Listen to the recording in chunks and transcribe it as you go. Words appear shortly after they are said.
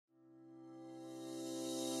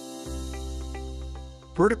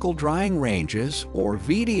Vertical drying ranges, or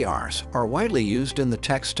VDRs, are widely used in the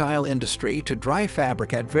textile industry to dry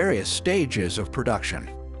fabric at various stages of production.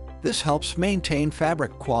 This helps maintain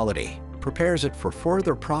fabric quality, prepares it for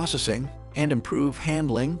further processing, and improve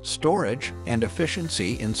handling, storage, and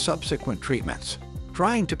efficiency in subsequent treatments.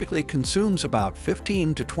 Drying typically consumes about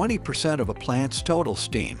 15 to 20% of a plant's total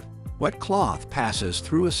steam. Wet cloth passes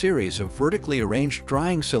through a series of vertically arranged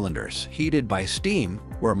drying cylinders heated by steam,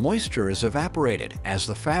 where moisture is evaporated as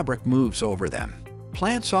the fabric moves over them.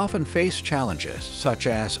 Plants often face challenges such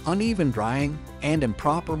as uneven drying and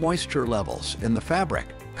improper moisture levels in the fabric,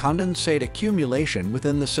 condensate accumulation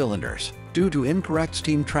within the cylinders due to incorrect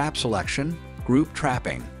steam trap selection, group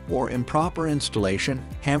trapping, or improper installation,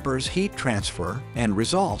 hampers heat transfer and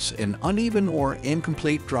results in uneven or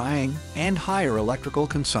incomplete drying and higher electrical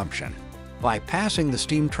consumption. Bypassing the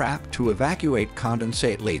steam trap to evacuate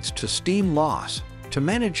condensate leads to steam loss. To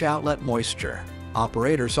manage outlet moisture,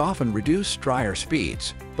 operators often reduce dryer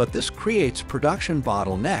speeds, but this creates production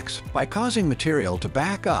bottlenecks by causing material to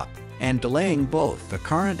back up and delaying both the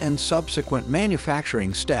current and subsequent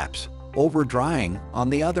manufacturing steps. Over-drying, on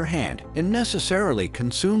the other hand, unnecessarily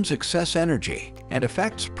consumes excess energy and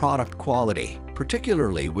affects product quality,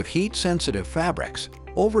 particularly with heat-sensitive fabrics.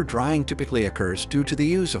 Over-drying typically occurs due to the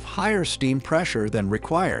use of higher steam pressure than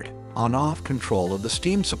required, on-off control of the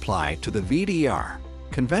steam supply to the VDR.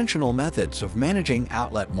 Conventional methods of managing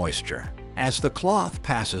outlet moisture. As the cloth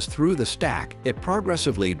passes through the stack, it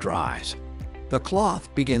progressively dries. The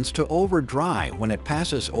cloth begins to over-dry when it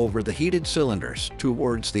passes over the heated cylinders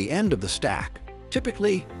towards the end of the stack.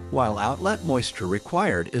 Typically, while outlet moisture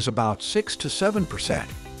required is about 6 to 7%,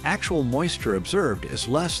 actual moisture observed is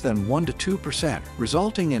less than 1 to 2%,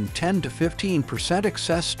 resulting in 10 to 15%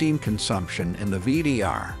 excess steam consumption in the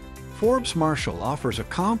VDR. Forbes Marshall offers a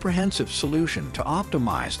comprehensive solution to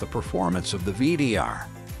optimize the performance of the VDR.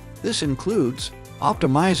 This includes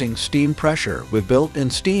optimizing steam pressure with built-in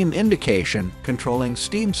steam indication, controlling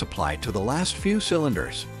steam supply to the last few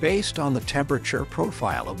cylinders based on the temperature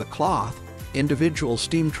profile of the cloth, individual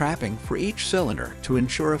steam trapping for each cylinder to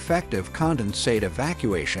ensure effective condensate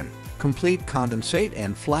evacuation, complete condensate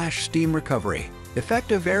and flash steam recovery,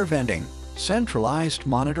 effective air venting, centralized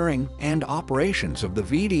monitoring and operations of the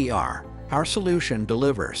VDR. Our solution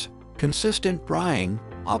delivers consistent drying,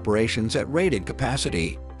 operations at rated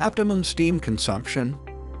capacity, optimum steam consumption,